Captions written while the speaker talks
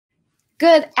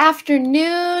Good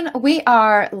afternoon. We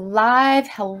are live.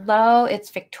 Hello, it's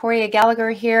Victoria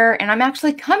Gallagher here, and I'm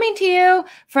actually coming to you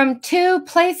from two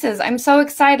places. I'm so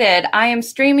excited. I am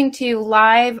streaming to you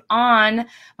live on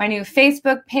my new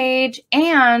Facebook page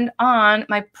and on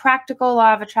my Practical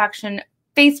Law of Attraction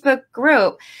Facebook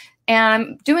group. And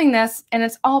I'm doing this, and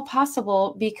it's all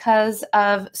possible because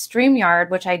of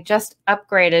StreamYard, which I just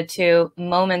upgraded to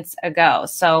moments ago.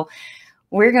 So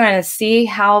we're going to see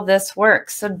how this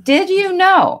works. So did you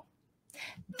know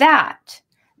that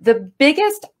the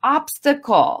biggest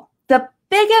obstacle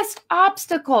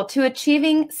to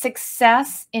achieving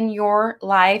success in your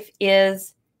life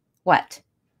is what?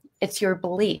 It's your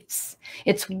beliefs.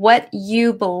 It's what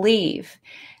you believe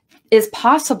is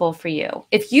possible for you.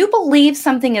 If you believe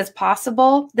something is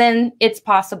possible, then it's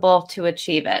possible to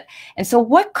achieve it. And so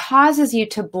what causes you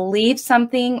to believe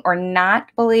something or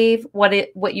not believe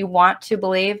what you want to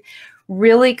believe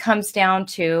really comes down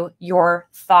to your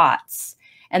thoughts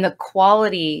and the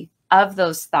quality of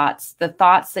those thoughts, the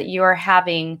thoughts that you are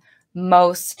having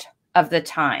most of the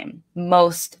time.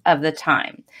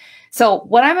 So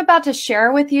what I'm about to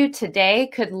share with you today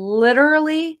could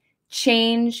literally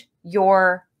change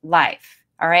your life.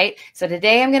 All right. So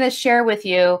today I'm going to share with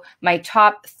you my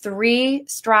top 3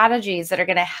 strategies that are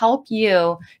going to help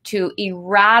you to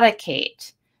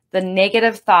eradicate the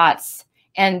negative thoughts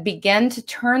and begin to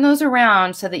turn those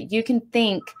around so that you can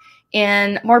think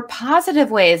in more positive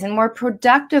ways and more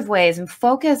productive ways and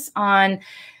focus on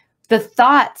the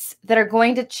thoughts that are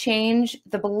going to change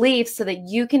the beliefs so that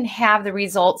you can have the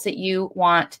results that you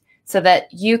want so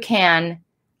that you can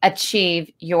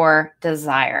achieve your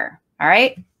desire. All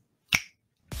right.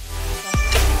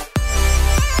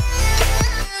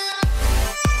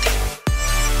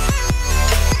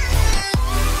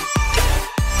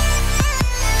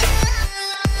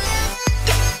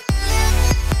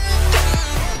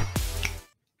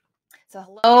 So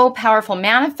hello, powerful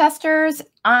manifestors.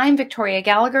 I'm Victoria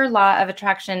Gallagher, Law of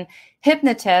Attraction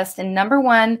hypnotist and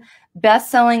 #1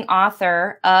 best-selling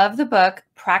author of the book,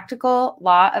 Practical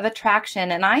Law of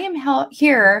Attraction. And I am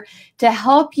here to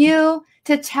help you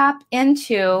to tap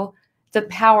into the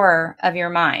power of your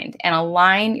mind and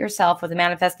align yourself with the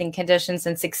manifesting conditions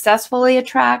and successfully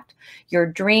attract your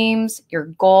dreams, your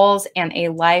goals, and a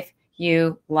life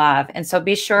you love. And so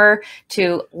be sure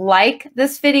to like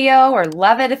this video or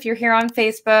love it if you're here on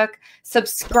Facebook,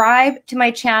 subscribe to my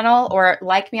channel or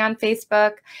like me on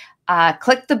Facebook,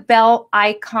 click the bell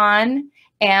icon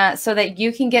and so that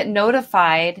you can get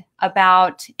notified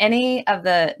about any of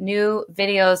the new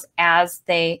videos as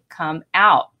they come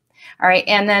out. All right.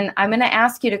 And then I'm going to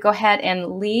ask you to go ahead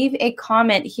and leave a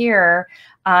comment here.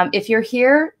 If you're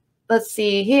here, let's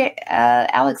see here.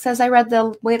 Alex says, I read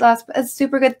the weight loss. It's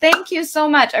super good. Thank you so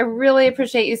much. I really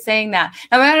appreciate you saying that.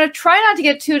 Now, I'm going to try not to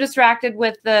get too distracted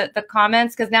with the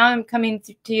comments because now I'm coming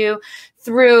to you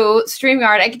through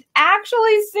StreamYard. I can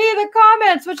actually see the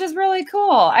comments, which is really cool.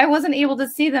 I wasn't able to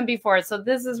see them before. So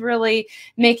this is really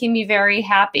making me very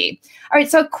happy. All right.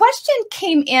 So a question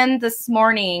came in this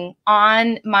morning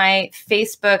on my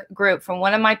Facebook group from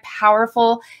one of my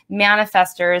powerful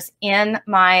manifestors in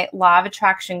my Law of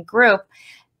Attraction group,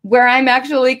 where I'm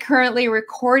actually currently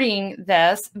recording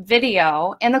this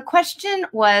video. And the question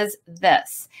was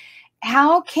this: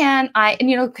 how can I,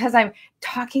 and because I'm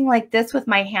talking like this with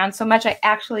my hands so much, I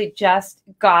actually just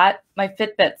got my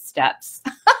Fitbit steps.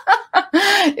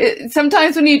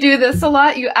 Sometimes when you do this a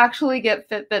lot, you actually get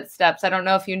Fitbit steps. I don't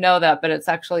know if you know that, but it's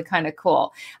actually kind of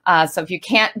cool. So if you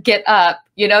can't get up,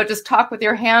 just talk with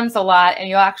your hands a lot and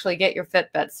you'll actually get your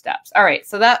Fitbit steps. All right.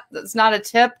 So that's not a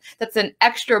tip. That's an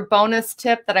extra bonus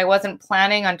tip that I wasn't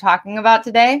planning on talking about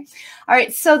today. All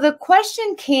right. So the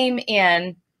question came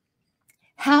in: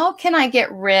 how can I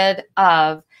get rid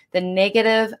of the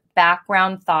negative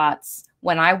background thoughts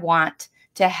when I want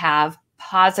to have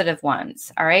positive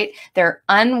ones? All right. They're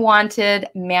unwanted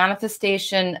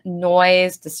manifestation,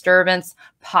 noise, disturbance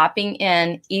popping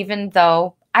in, even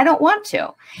though I don't want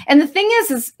to. And the thing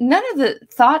is none of the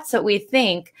thoughts that we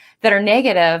think that are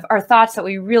negative are thoughts that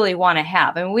we really want to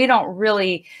have. And we don't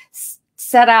really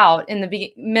set out in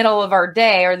the middle of our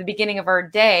day or the beginning of our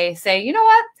day, say, you know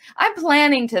what? I'm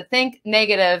planning to think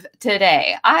negative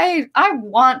today. I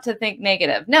want to think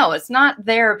negative. No, it's not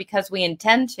there because we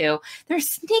intend to. They're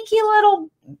sneaky little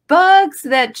bugs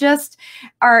that just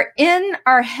are in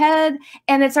our head,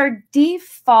 and it's our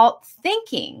default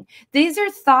thinking. These are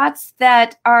thoughts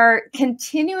that are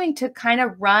continuing to kind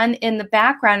of run in the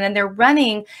background, and they're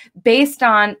running based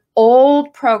on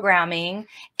old programming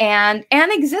and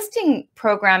existing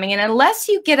programming. And unless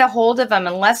you get a hold of them,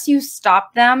 unless you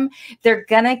stop them, they're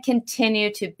going to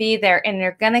continue to be there, and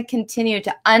they're going to continue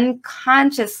to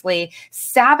unconsciously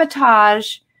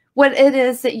sabotage what it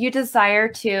is that you desire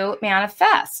to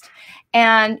manifest.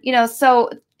 And, so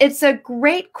it's a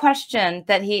great question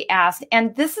that he asked.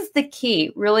 And this is the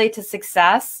key really to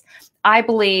success. I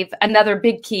believe another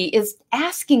big key is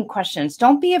asking questions.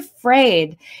 Don't be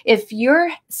afraid. If you're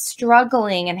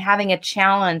struggling and having a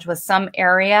challenge with some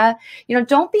area,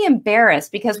 don't be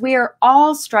embarrassed, because we are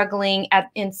all struggling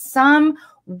in some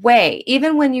way,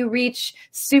 even when you reach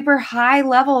super high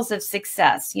levels of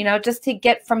success, just to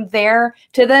get from there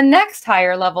to the next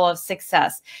higher level of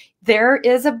success. There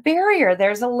is a barrier,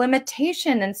 there's a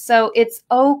limitation. And so it's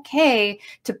okay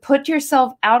to put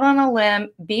yourself out on a limb,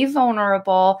 be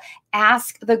vulnerable,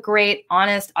 ask the great,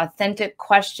 honest, authentic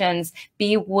questions,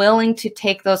 be willing to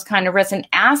take those kind of risks, and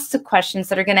ask the questions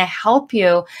that are going to help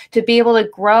you to be able to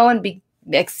grow and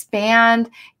expand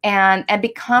and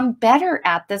become better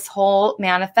at this whole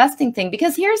manifesting thing.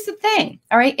 Because here's the thing,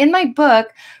 all right, in my book,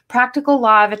 Practical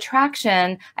Law of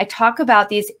Attraction, I talk about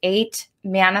these 8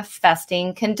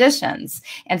 manifesting conditions.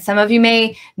 And some of you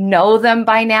may know them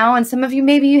by now, and some of you,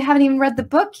 maybe you haven't even read the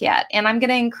book yet. And I'm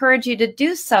going to encourage you to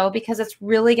do so, because it's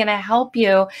really going to help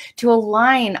you to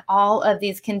align all of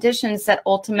these conditions that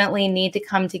ultimately need to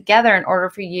come together in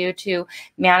order for you to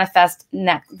manifest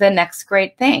the next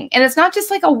great thing. And it's not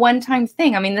just like a one-time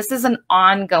thing. I mean, this is an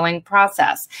ongoing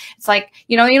process. It's like,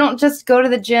 you don't just go to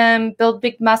the gym, build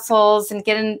big muscles and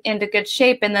get into good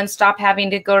shape and then stop having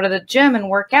to go to the gym and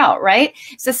work out, right?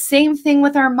 It's the same thing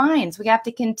with our minds. We have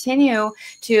to continue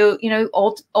to,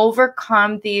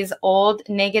 overcome these old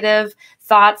negative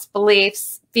thoughts,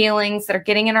 beliefs, feelings that are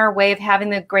getting in our way of having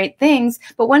the great things.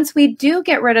 But once we do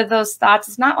get rid of those thoughts,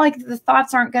 it's not like the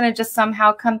thoughts aren't going to just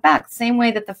somehow come back. Same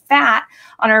way that the fat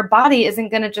on our body isn't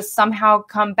going to just somehow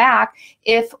come back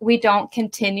if we don't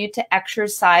continue to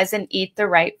exercise and eat the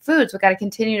right foods. We've got to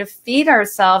continue to feed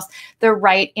ourselves the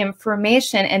right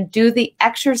information and do the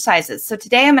exercises. So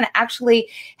today I'm going to actually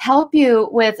help you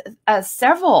with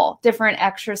several different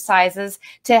exercises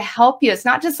to help you. It's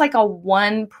not just like a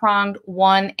one-pronged,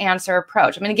 one-answer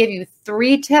approach. I'm going to give you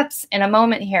 3 tips in a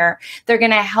moment here. They're going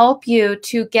to help you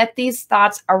to get these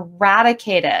thoughts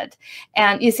eradicated.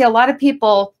 And you see, a lot of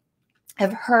people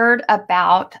have heard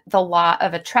about the law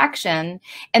of attraction,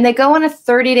 and they go on a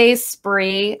 30-day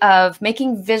spree of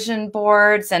making vision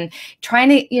boards and trying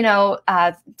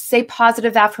to, say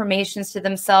positive affirmations to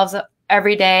themselves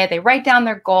every day. They write down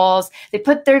their goals. They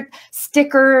put their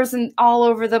stickers and all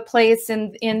over the place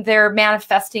in their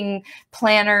manifesting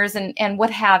planners and what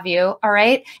have you. All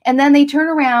right. And then they turn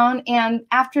around, and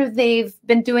after they've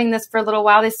been doing this for a little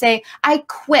while, they say, I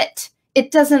quit.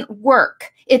 It doesn't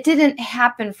work. It didn't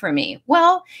happen for me.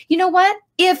 Well, you know what?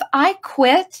 If I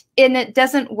quit and it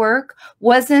doesn't work,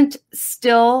 wasn't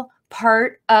still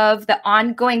part of the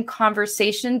ongoing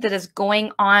conversation that is going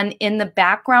on in the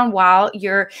background while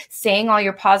you're saying all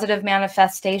your positive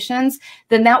manifestations,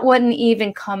 then that wouldn't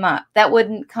even come up. That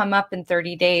wouldn't come up in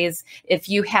 30 days if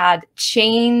you had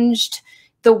changed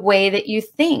the way that you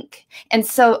think. And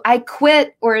so I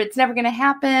quit, or it's never going to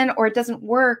happen, or it doesn't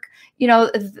work.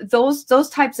 Those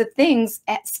types of things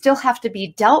still have to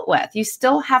be dealt with. You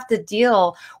still have to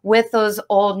deal with those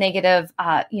old negative,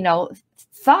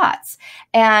 thoughts.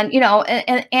 And,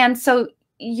 and so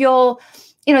you'll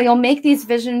make these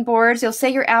vision boards, you'll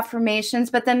say your affirmations,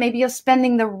 but then maybe you're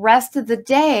spending the rest of the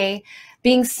day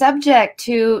being subject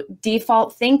to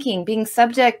default thinking, being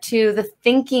subject to the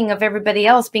thinking of everybody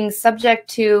else, being subject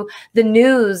to the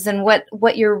news and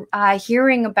what you're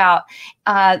hearing about,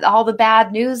 all the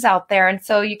bad news out there. And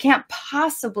so you can't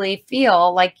possibly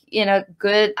feel like in a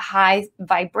good high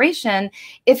vibration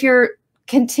if you're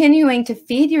continuing to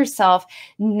feed yourself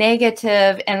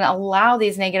negative and allow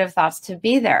these negative thoughts to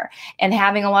be there, and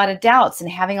having a lot of doubts and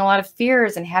having a lot of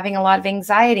fears and having a lot of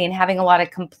anxiety and having a lot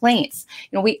of complaints.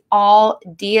 We all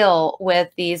deal with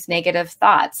these negative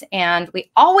thoughts, and we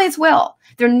always will.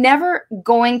 They're never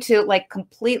going to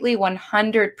completely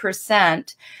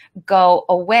 100% go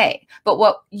away. But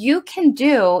what you can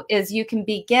do is you can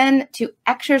begin to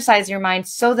exercise your mind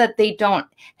so that they don't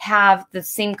have the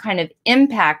same kind of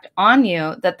impact on you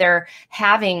that they're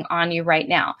having on you right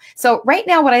now. So right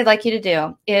now, what I'd like you to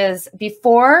do is,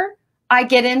 before I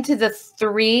get into the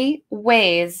 3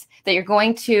 ways that you're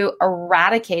going to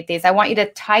eradicate these, I want you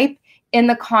to type in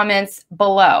the comments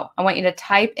below. I want you to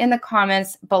type in the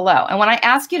comments below. And when I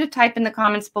ask you to type in the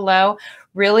comments below,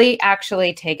 really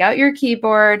actually take out your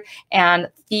keyboard and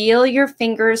feel your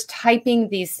fingers typing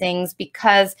these things,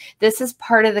 because this is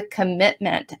part of the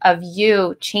commitment of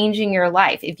you changing your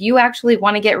life. If you actually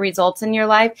want to get results in your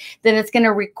life, then it's going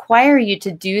to require you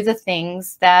to do the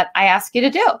things that I ask you to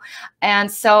do.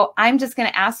 And so I'm just going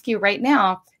to ask you right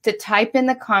now to type in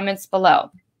the comments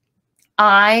below.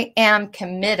 I am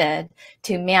committed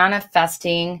to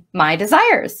manifesting my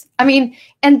desires. I mean,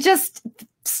 and just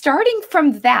starting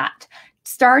from that,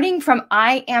 starting from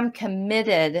I am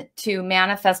committed to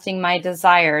manifesting my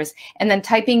desires, and then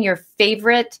typing your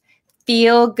favorite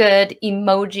feel-good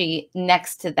emoji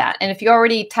next to that. And if you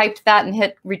already typed that and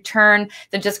hit return,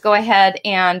 then just go ahead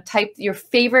and type your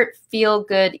favorite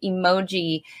feel-good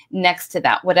emoji next to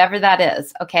that, whatever that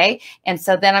is, okay? And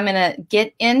so then I'm going to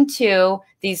get into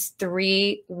these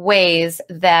 3 ways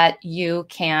that you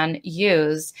can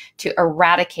use to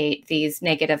eradicate these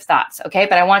negative thoughts, okay?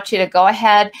 But I want you to go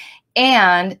ahead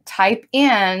and type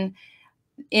into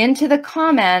the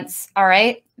comments, all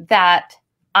right, that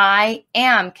I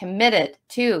am committed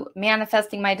to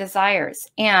manifesting my desires,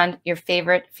 and your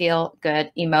favorite feel-good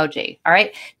emoji. All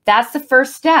right. That's the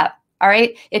first step. All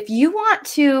right. If you want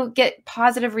to get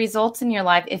positive results in your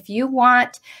life, if you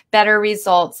want better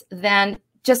results, then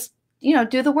just,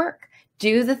 do the work.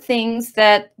 Do the things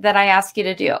that I ask you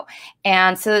to do.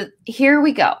 And so here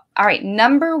we go. All right.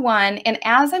 Number 1. And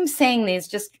as I'm saying these,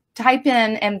 just type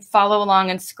in and follow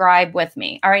along and scribe with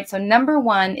me. All right. So number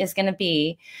 1 is going to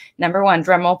be,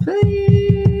 drum roll,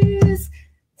 please,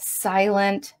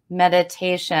 silent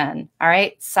meditation. All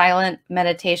right. Silent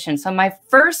meditation. So my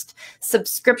first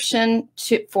prescription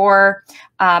for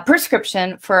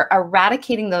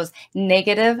eradicating those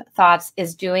negative thoughts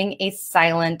is doing a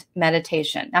silent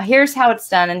meditation. Now here's how it's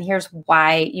done, and here's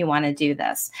why you want to do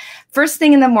this. First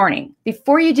thing in the morning,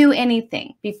 before you do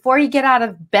anything, before you get out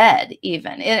of bed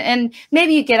even, and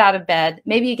maybe you get out of bed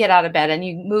and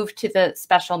you move to the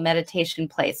special meditation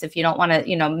place if you don't want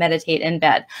to, meditate in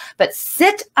bed, but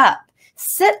sit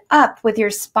up with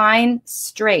your spine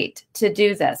straight to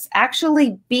do this.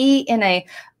 Actually be in a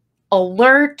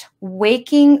alert,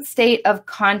 waking state of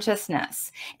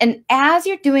consciousness. And as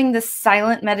you're doing this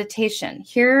silent meditation,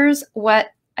 here's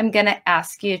what I'm going to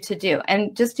ask you to do.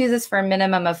 And just do this for a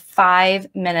minimum of 5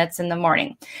 minutes in the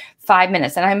morning. 5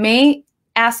 minutes. And I may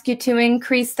ask you to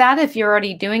increase that. If you're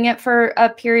already doing it for a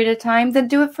period of time, then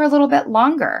do it for a little bit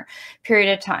longer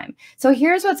period of time. So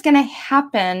here's what's going to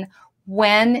happen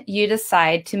when you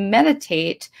decide to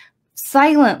meditate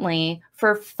silently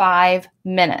for 5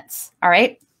 minutes. All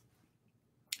right.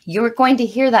 You're going to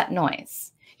hear that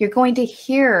noise. You're going to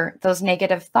hear those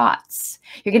negative thoughts.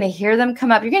 You're going to hear them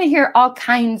come up. You're going to hear all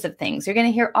kinds of things. You're going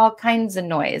to hear all kinds of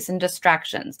noise and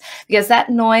distractions, because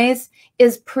that noise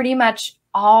is pretty much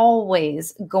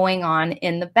always going on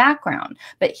in the background.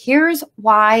 But here's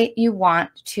why you want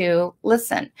to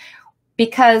listen.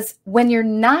 Because when you're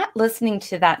not listening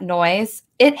to that noise,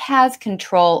 it has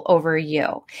control over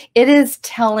you. It is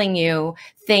telling you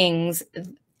things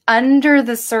under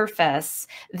the surface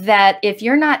that if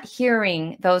you're not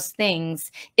hearing those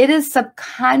things, it is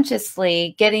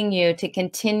subconsciously getting you to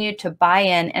continue to buy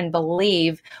in and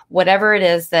believe whatever it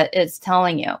is that it's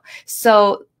telling you.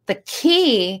 So the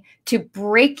key to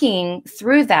breaking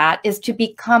through that is to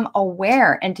become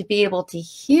aware and to be able to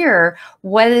hear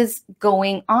what is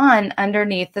going on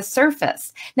underneath the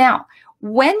surface. Now,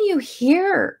 when you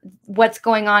hear what's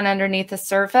going on underneath the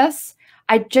surface,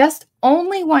 I just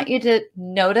only want you to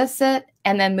notice it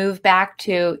and then move back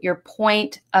to your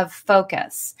point of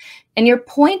focus. And your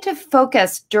point of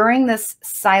focus during this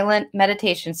silent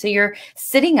meditation, so you're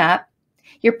sitting up,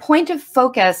 your point of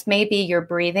focus may be your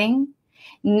breathing,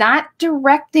 not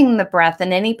directing the breath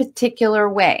in any particular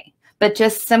way, but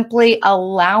just simply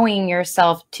allowing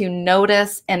yourself to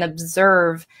notice and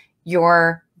observe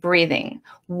your breathing.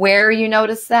 Where you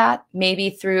notice that,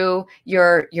 maybe through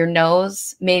your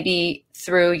nose, maybe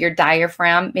through your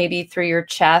diaphragm, maybe through your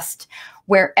chest.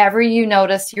 Wherever you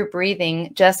notice your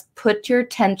breathing, just put your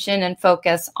attention and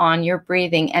focus on your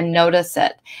breathing and notice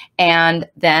it. And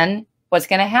then what's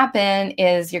going to happen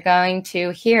is you're going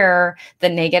to hear the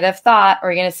negative thought,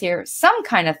 or you're going to hear some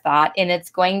kind of thought, and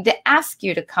it's going to ask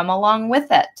you to come along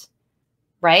with it,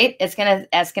 right? It's going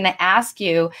to ask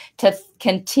you to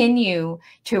continue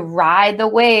to ride the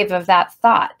wave of that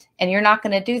thought. And you're not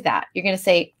going to do that. You're going to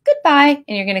say goodbye,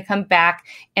 and you're going to come back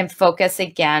and focus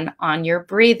again on your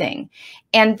breathing.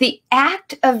 And the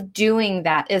act of doing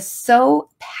that is so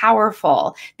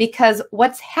powerful, because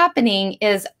what's happening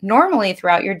is normally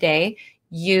throughout your day,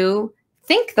 you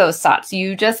think those thoughts.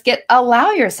 You just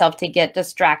allow yourself to get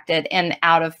distracted and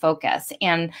out of focus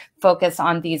and focus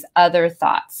on these other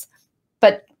thoughts.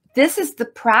 But this is the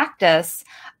practice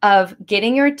of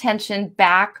getting your attention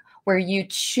back where you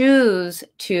choose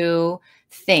to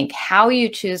think, how you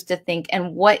choose to think,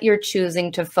 and what you're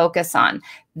choosing to focus on.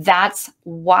 That's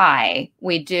why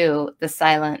we do the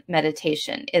silent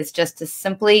meditation, is just to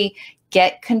simply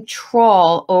get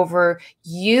control over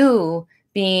you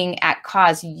being at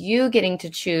cause, you getting to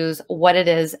choose what it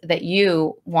is that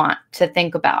you want to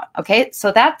think about. Okay,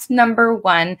 so that's number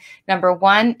one. Number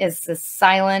one is the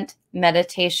silent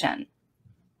meditation.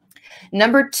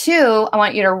 Number two, I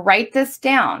want you to write this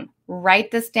down.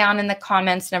 Write this down in the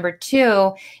comments. Number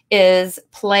two is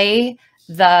play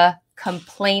the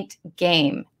complaint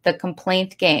game. The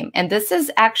complaint game. And this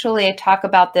is actually, I talk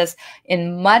about this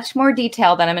in much more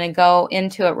detail than I'm going to go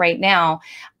into it right now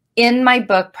in my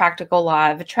book, Practical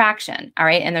Law of Attraction. All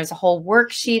right. And there's a whole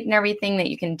worksheet and everything that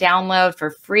you can download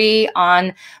for free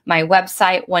on my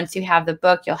website. Once you have the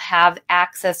book, you'll have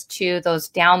access to those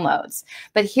downloads.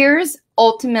 But here's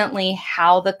ultimately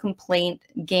how the complaint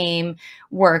game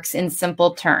works in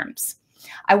simple terms.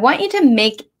 I want you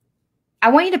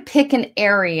to pick an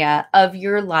area of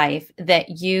your life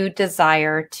that you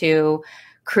desire to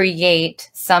create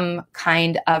some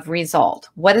kind of result.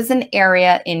 What is an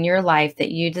area in your life that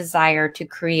you desire to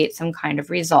create some kind of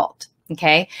result?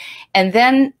 Okay. And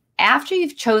then after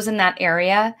you've chosen that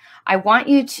area, I want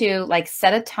you to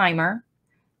set a timer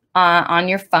on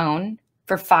your phone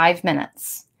for 5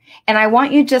 minutes. And I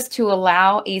want you just to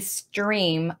allow a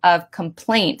stream of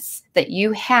complaints that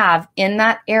you have in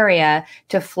that area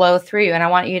to flow through you. And I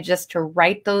want you just to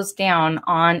write those down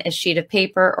on a sheet of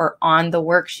paper or on the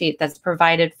worksheet that's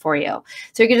provided for you.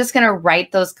 So you're just going to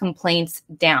write those complaints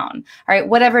down. All right,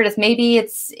 whatever it is. Maybe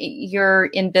it's you're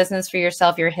in business for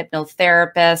yourself, you're a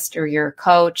hypnotherapist or you're a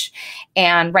coach.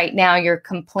 And right now you're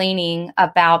complaining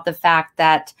about the fact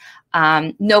that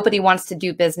nobody wants to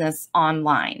do business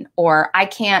online, or I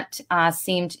can't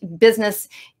business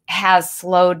has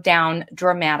slowed down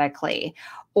dramatically,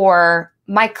 or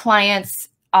my clients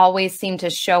always seem to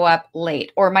show up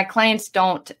late, or my clients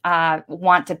don't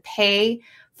want to pay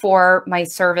for my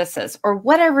services, or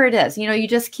whatever it is. You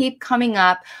just keep coming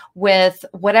up with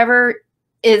whatever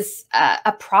is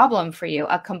a problem for you,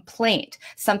 a complaint,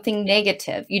 something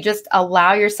negative. You just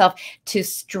allow yourself to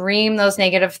stream those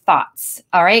negative thoughts.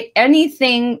 All right.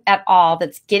 Anything at all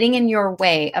that's getting in your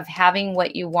way of having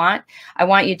what you want, I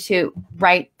want you to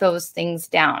write those things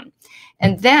down.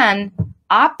 And then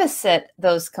opposite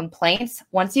those complaints,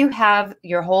 once you have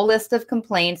your whole list of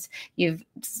complaints, you've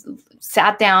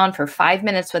sat down for 5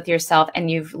 minutes with yourself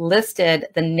and you've listed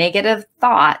the negative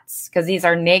thoughts, because these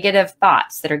are negative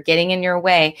thoughts that are getting in your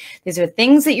way. These are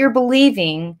things that you're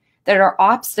believing that are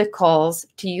obstacles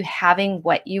to you having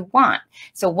what you want.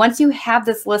 So once you have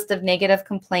this list of negative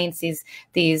complaints,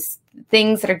 these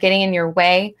things that are getting in your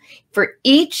way, for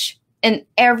each and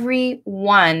every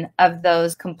one of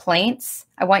those complaints,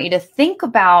 I want you to think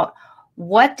about,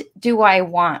 what do I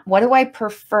want? What do I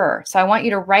prefer? So I want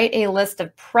you to write a list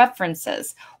of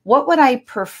preferences. What would I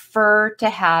prefer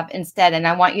to have instead? And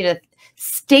I want you to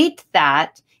state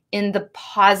that in the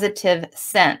positive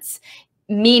sense,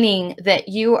 meaning that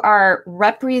you are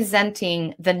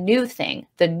representing the new thing,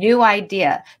 the new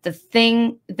idea, the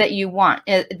thing that you want.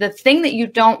 The thing that you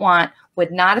don't want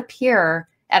would not appear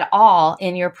at all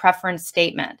in your preference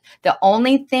statement. The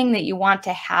only thing that you want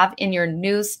to have in your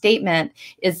new statement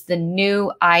is the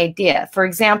new idea. For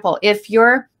example, if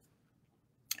your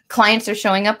clients are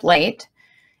showing up late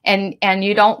and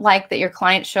you don't like that your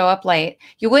clients show up late,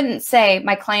 you wouldn't say,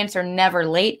 my clients are never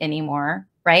late anymore,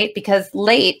 right? Because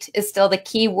late is still the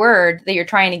key word that you're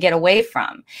trying to get away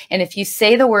from. And if you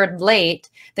say the word late,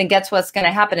 then guess what's going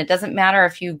to happen? It doesn't matter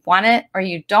if you want it or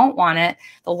you don't want it.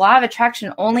 The law of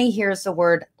attraction only hears the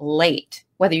word late,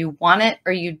 whether you want it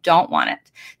or you don't want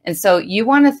it. And so you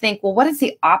want to think, well, what is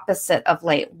the opposite of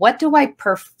late? What do I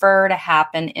prefer to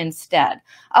happen instead?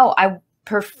 Oh, I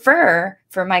prefer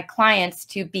for my clients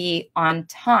to be on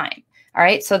time. All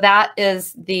right, so that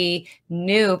is the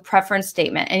new preference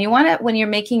statement. And you want to, when you're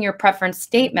making your preference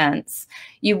statements,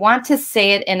 you want to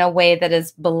say it in a way that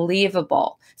is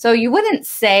believable. So you wouldn't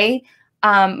say,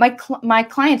 my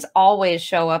clients always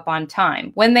show up on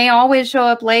time. When they always show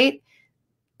up late,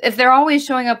 if they're always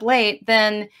showing up late,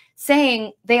 then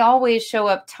saying they always show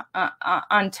up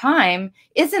on time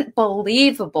isn't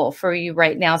believable for you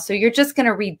right now. So you're just going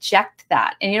to reject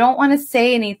that. And you don't want to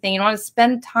say anything. You don't want to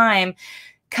spend time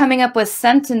coming up with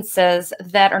sentences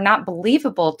that are not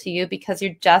believable to you, because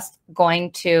you're just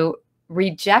going to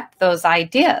reject those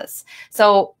ideas.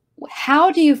 So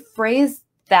how do you phrase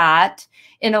that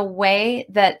in a way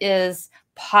that is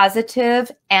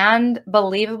positive and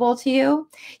believable to you,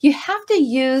 you have to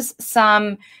use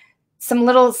some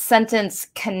little sentence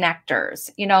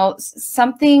connectors, you know,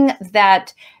 something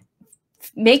that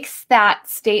makes that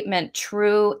statement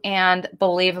true and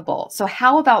believable. So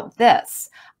how about this?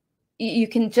 You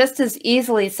can just as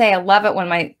easily say, I love it when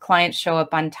my clients show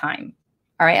up on time.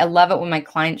 All right. I love it when my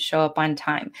clients show up on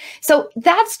time. So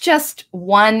that's just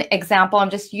one example. I'm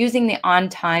just using the on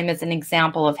time as an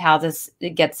example of how this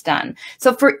gets done.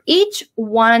 So for each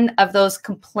one of those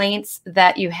complaints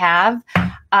that you have,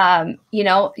 you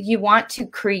know, you want to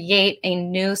create a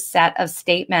new set of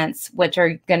statements, which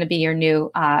are going to be your new,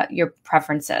 your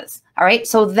preferences. All right.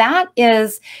 So that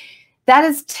is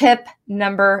tip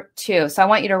number 2. So I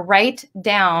want you to write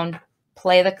down,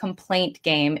 play the complaint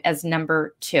game as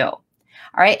number 2.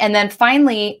 All right. And then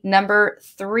finally, number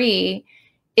 3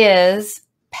 is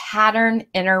pattern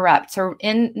interrupt. So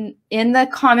in the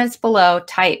comments below,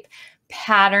 type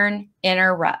pattern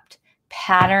interrupt,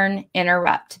 pattern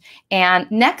interrupt. And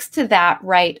next to that,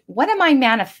 write, what am I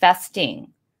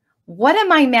manifesting? What am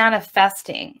I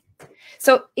manifesting?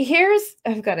 So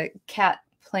I've got a cat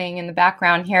playing in the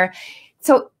background here.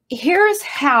 So here's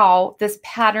how this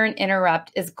pattern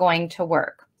interrupt is going to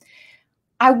work.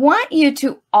 I want you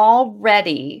to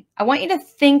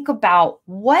think about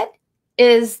what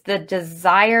is the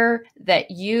desire that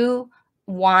you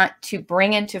want to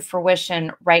bring into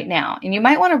fruition right now. And you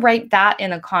might want to write that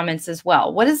in the comments as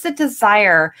well. What is the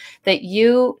desire that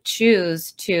you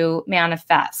choose to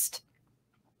manifest?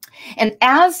 And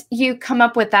as you come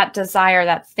up with that desire,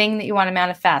 that thing that you want to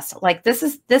manifest, like this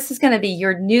is going to be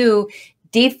your new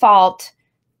default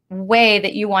way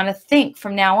that you want to think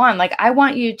from now on. Like I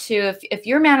want you to, if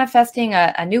you're manifesting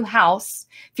a new house,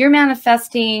 if you're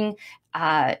manifesting,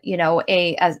 you know,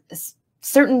 a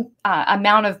certain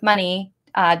amount of money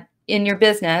in your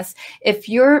business, if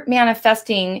you're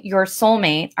manifesting your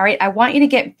soulmate, all right, I want you to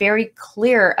get very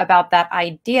clear about that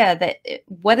idea that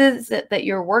what is it that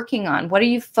you're working on? What are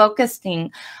you focusing?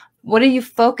 What are you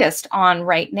focused on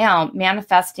right now?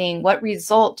 Manifesting, what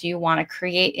result do you want to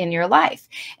create in your life?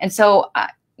 And so,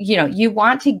 you know, you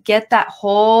want to get that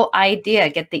whole idea,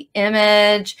 get the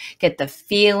image, get the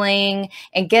feeling,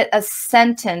 and get a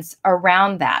sentence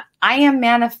around that. I am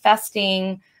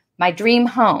manifesting my dream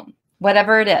home,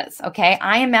 whatever it is, okay?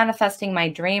 I am manifesting my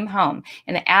dream home.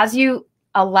 And as you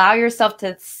allow yourself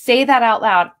to say that out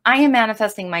loud, I am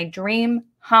manifesting my dream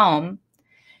home,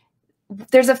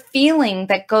 there's a feeling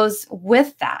that goes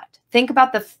with that. Think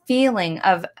about the feeling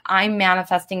of I'm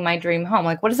manifesting my dream home.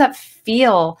 Like, what does that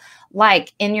feel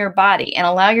like in your body? And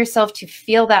allow yourself to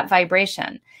feel that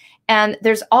vibration. And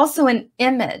there's also an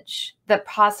image that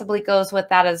possibly goes with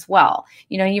that as well.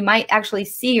 You know, you might actually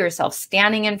see yourself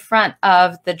standing in front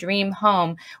of the dream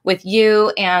home with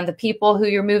you and the people who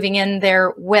you're moving in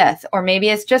there with, or maybe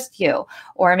it's just you,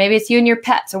 or maybe it's you and your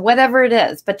pets, or whatever it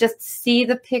is, but just see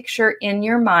the picture in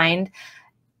your mind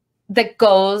that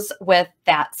goes with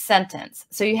that sentence.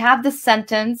 So you have the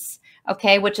sentence,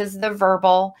 okay, which is the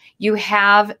verbal, you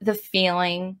have the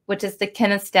feeling, which is the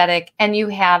kinesthetic, and you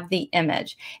have the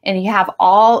image. And you have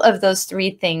all of those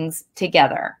 3 things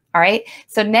together, all right?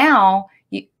 So now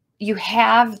you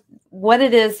have what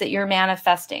it is that you're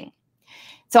manifesting.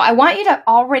 So I want you to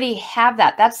already have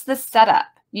that. That's the setup.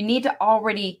 You need to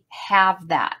already have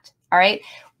that, all right?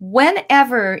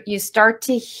 Whenever you start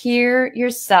to hear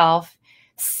yourself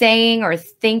saying or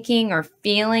thinking or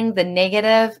feeling the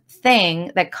negative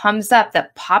thing that comes up,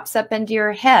 that pops up into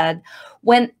your head,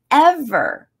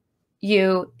 whenever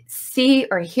you see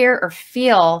or hear or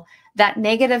feel that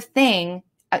negative thing,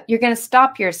 you're going to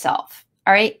stop yourself.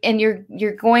 All right. And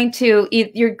you're going to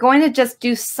just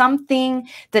do something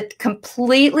that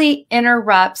completely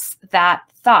interrupts that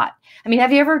thought. I mean,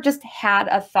 have you ever just had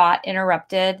a thought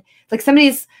interrupted? Like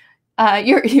somebody's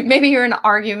maybe you're in an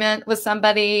argument with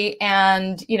somebody,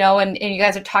 and you know, and you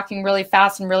guys are talking really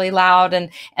fast and really loud,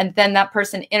 and then that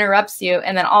person interrupts you,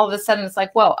 and then all of a sudden it's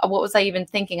like, whoa, what was I even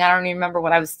thinking? I don't even remember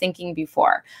what I was thinking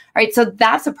before. All right, so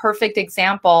that's a perfect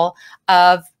example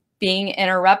of being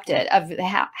interrupted, of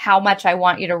how much I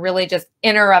want you to really just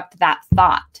interrupt that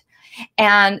thought.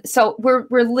 And so we're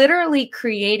literally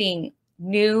creating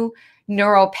new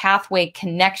neural pathway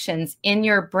connections in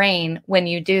your brain when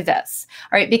you do this.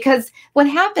 All right, because what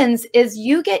happens is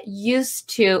you get used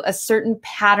to a certain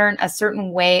pattern, a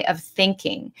certain way of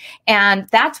thinking. And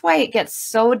that's why it gets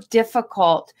so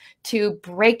difficult to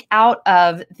break out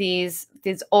of these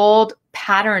old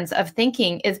patterns of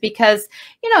thinking, is because,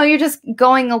 you know, you're just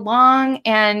going along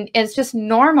and it's just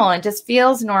normal and just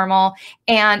feels normal.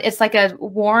 And it's like a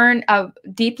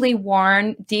deeply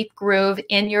worn, deep groove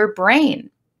in your brain.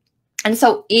 And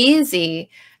so easy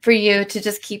for you to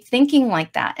just keep thinking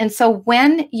like that. And so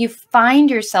when you find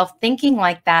yourself thinking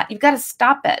like that, you've got to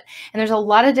stop it. And there's a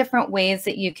lot of different ways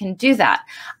that you can do that.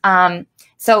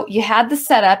 So you had the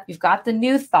setup, you've got the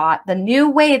new thought, the new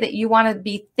way that you want to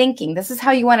be thinking. This is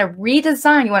how you want to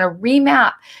redesign, you want to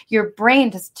remap your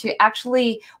brain to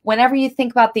actually, whenever you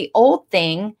think about the old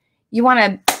thing, you want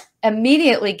to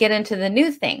immediately get into the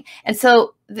new thing. And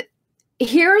so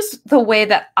here's the way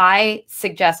that I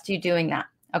suggest you doing that.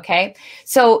 Okay.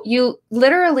 So you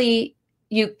literally,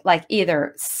 you like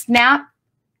either snap,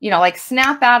 you know, like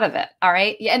snap out of it. All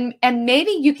right. And maybe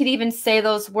you could even say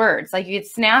those words, like you could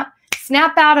snap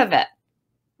out of it.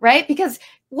 Right. Because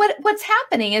what's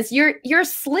happening is you're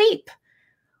asleep.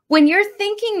 When you're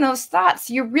thinking those thoughts,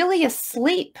 you're really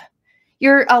asleep.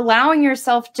 You're allowing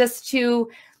yourself just to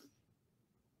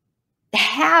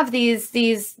have these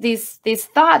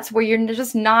thoughts where you're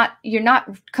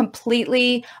not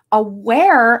completely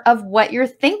aware of what you're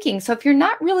thinking. So if you're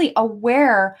not really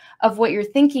aware of what you're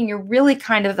thinking, you're really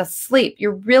kind of asleep.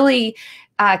 You're really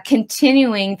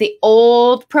continuing the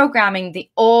old programming, the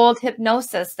old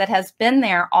hypnosis that has been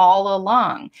there all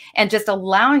along, and just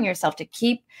allowing yourself to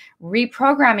keep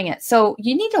reprogramming it. So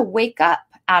you need to wake up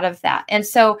out of that. And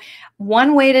so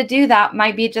one way to do that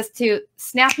might be just to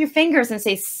snap your fingers and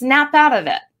say, snap out of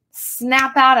it,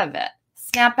 snap out of it,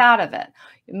 snap out of it.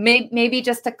 Maybe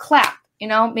just a clap, you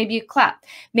know, maybe you clap,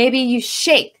 maybe you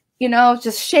shake, you know,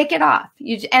 just shake it off.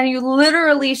 And you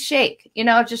literally shake, you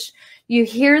know, just, you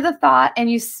hear the thought and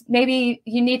maybe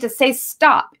you need to say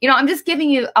stop. You know, I'm just giving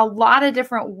you a lot of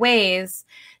different ways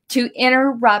to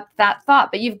interrupt that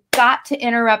thought, but you've got to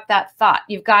interrupt that thought.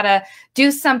 You've got to do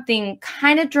something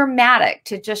kind of dramatic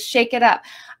to just shake it up.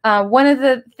 One of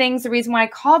the things, the reason why I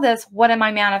call this What Am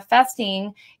I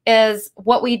Manifesting, is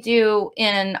what we do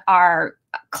in our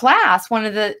class. One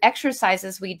of the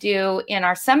exercises we do in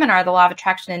our seminar, the Law of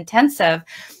Attraction Intensive,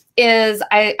 is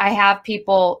I have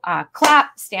people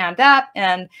clap, stand up,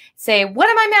 and say, what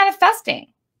am I manifesting?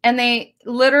 And they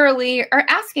literally are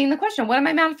asking the question, what am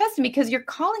I manifesting? Because you're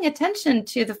calling attention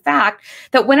to the fact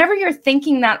that whenever you're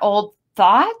thinking that old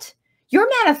thought, you're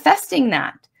manifesting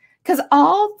that. Because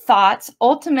all thoughts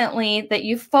ultimately that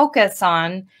you focus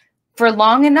on for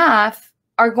long enough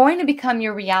are going to become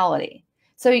your reality.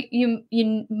 So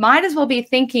you might as well be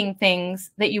thinking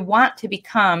things that you want to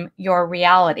become your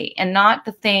reality, and not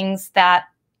the things that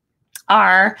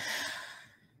are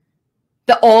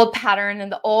the old pattern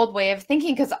and the old way of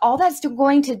thinking, because all that's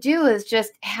going to do is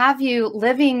just have you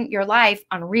living your life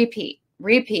on repeat,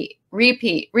 repeat,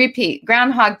 repeat, repeat,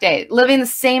 Groundhog Day, living the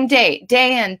same day,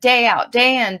 day in, day out,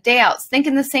 day in, day out,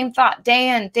 thinking the same thought, day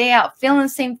in, day out, feeling the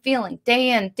same feeling,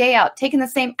 day in, day out, taking the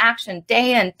same action,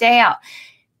 day in, day out.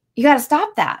 You got to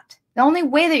stop that. The only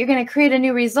way that you're going to create a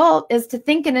new result is to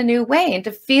think in a new way, and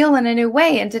to feel in a new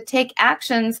way, and to take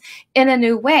actions in a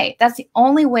new way. That's the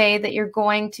only way that you're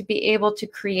going to be able to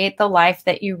create the life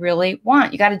that you really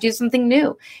want. You got to do something new.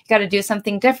 You got to do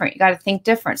something different. You got to think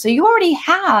different. So you already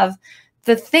have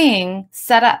the thing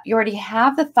set up. You already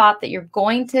have the thought that you're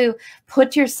going to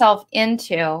put yourself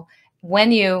into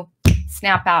when you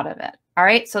snap out of it. All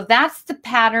right, so that's the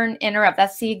pattern interrupt.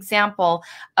 That's the example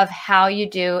of how you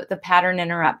do the pattern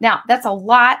interrupt. Now, that's a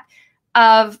lot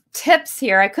of tips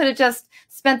here. I could have just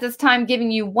spent this time giving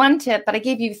you one tip, but I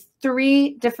gave you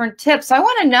 3 different tips. So I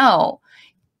want to know,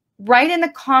 right in the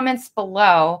comments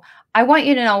below, I want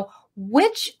you to know,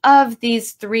 which of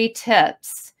these 3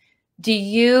 tips do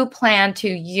you plan to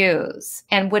use,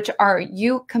 and which are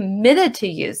you committed to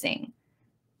using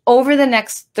over the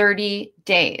next 30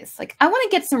 days. Like, I want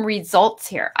to get some results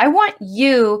here. I want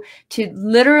you to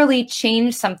literally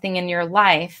change something in your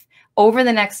life over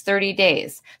the next 30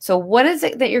 days. So what is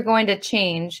it that you're going to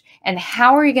change, and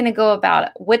how are you going to go about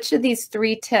it? Which of these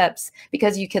 3 tips,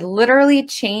 because you can literally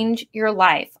change your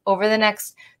life over the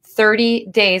next 30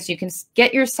 days. You can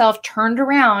get yourself turned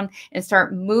around and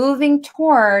start moving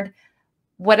toward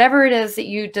whatever it is that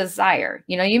you desire.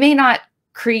 You know, you may not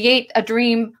create a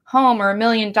dream home or $1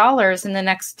 million in the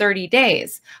next 30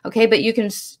 days. Okay. But you can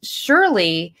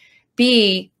surely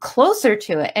be closer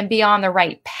to it and be on the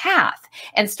right path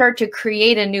and start to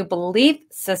create a new belief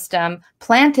system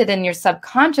planted in your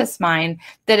subconscious mind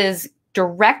that is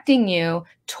directing you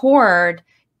toward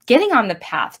getting on the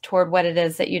path toward what it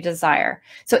is that you desire.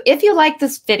 So if you like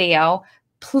this video,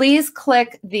 please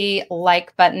click the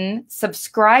like button,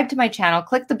 subscribe to my channel,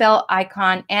 click the bell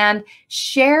icon, and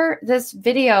share this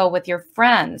video with your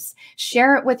friends.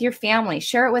 Share it with your family.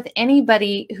 Share it with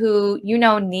anybody who you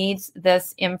know needs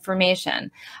this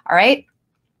information. All right?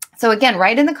 So again,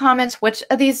 write in the comments which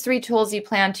of these 3 tools you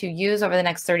plan to use over the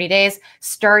next 30 days,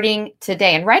 starting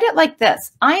today. And write it like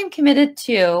this: I am committed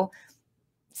to,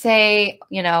 say,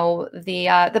 you know,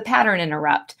 the pattern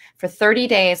interrupt for 30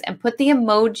 days, and put the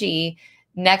emoji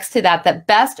next to that that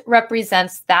best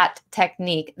represents that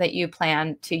technique that you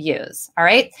plan to use. All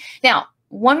right. Now,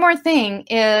 one more thing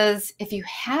is, if you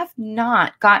have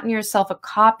not gotten yourself a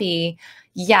copy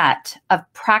yet of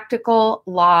Practical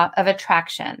Law of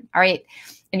Attraction, all right,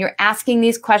 and you're asking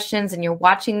these questions and you're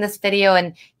watching this video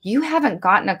and you haven't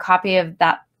gotten a copy of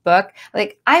that book,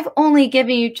 like, I've only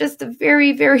given you just a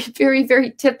very, very, very,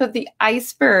 very tip of the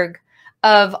iceberg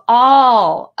of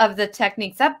all of the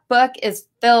techniques. That book is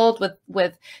filled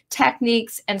with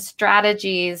techniques and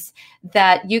strategies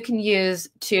that you can use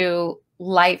to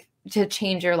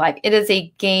change your life. It is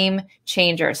a game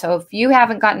changer. So if you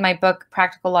haven't gotten my book,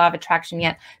 Practical Law of Attraction,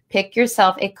 yet, pick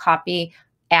yourself up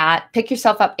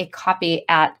a copy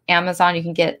at Amazon. You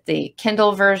can get the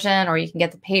Kindle version or you can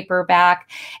get the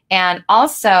paperback. And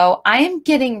also, I am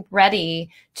getting ready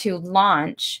to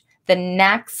launch the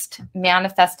next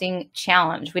Manifesting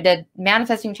Challenge. We did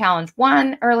Manifesting Challenge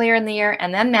 1 earlier in the year,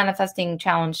 and then Manifesting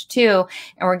Challenge 2,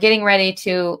 and we're getting ready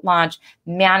to launch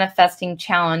Manifesting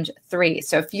Challenge 3.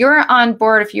 So if you're on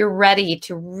board, if you're ready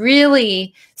to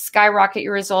really skyrocket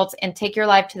your results and take your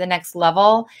life to the next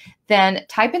level, then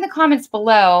type in the comments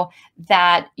below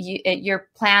that you're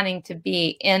planning to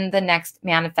be in the next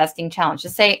Manifesting Challenge.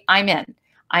 Just say, I'm in.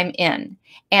 I'm in.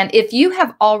 And if you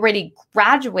have already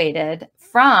graduated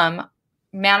from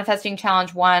Manifesting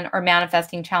Challenge 1 or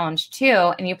Manifesting Challenge 2,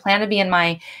 and you plan to be in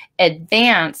my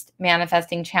Advanced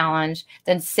Manifesting Challenge,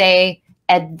 then say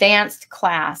Advanced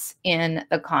Class in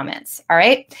the comments. All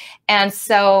right. And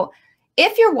so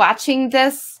if you're watching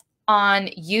this on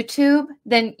YouTube,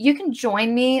 then you can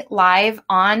join me live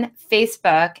on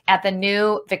Facebook at the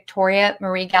new Victoria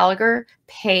Marie Gallagher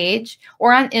page,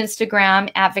 or on Instagram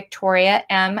at Victoria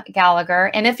M.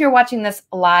 Gallagher. And if you're watching this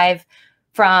live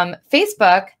from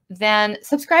Facebook, then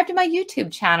subscribe to my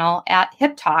YouTube channel at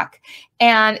Hip Talk,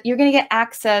 and you're going to get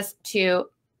access to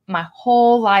my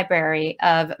whole library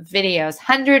of videos,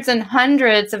 hundreds and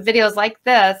hundreds of videos like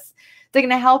this. They're going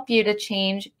to help you to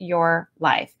change your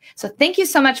life. So thank you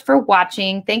so much for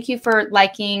watching. Thank you for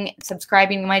liking,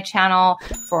 subscribing to my channel,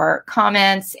 for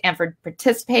comments, and for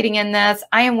participating in this.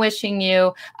 I am wishing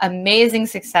you amazing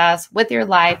success with your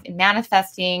life in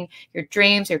manifesting your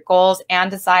dreams, your goals, and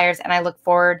desires. And I look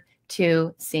forward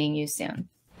to seeing you soon.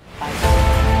 Bye.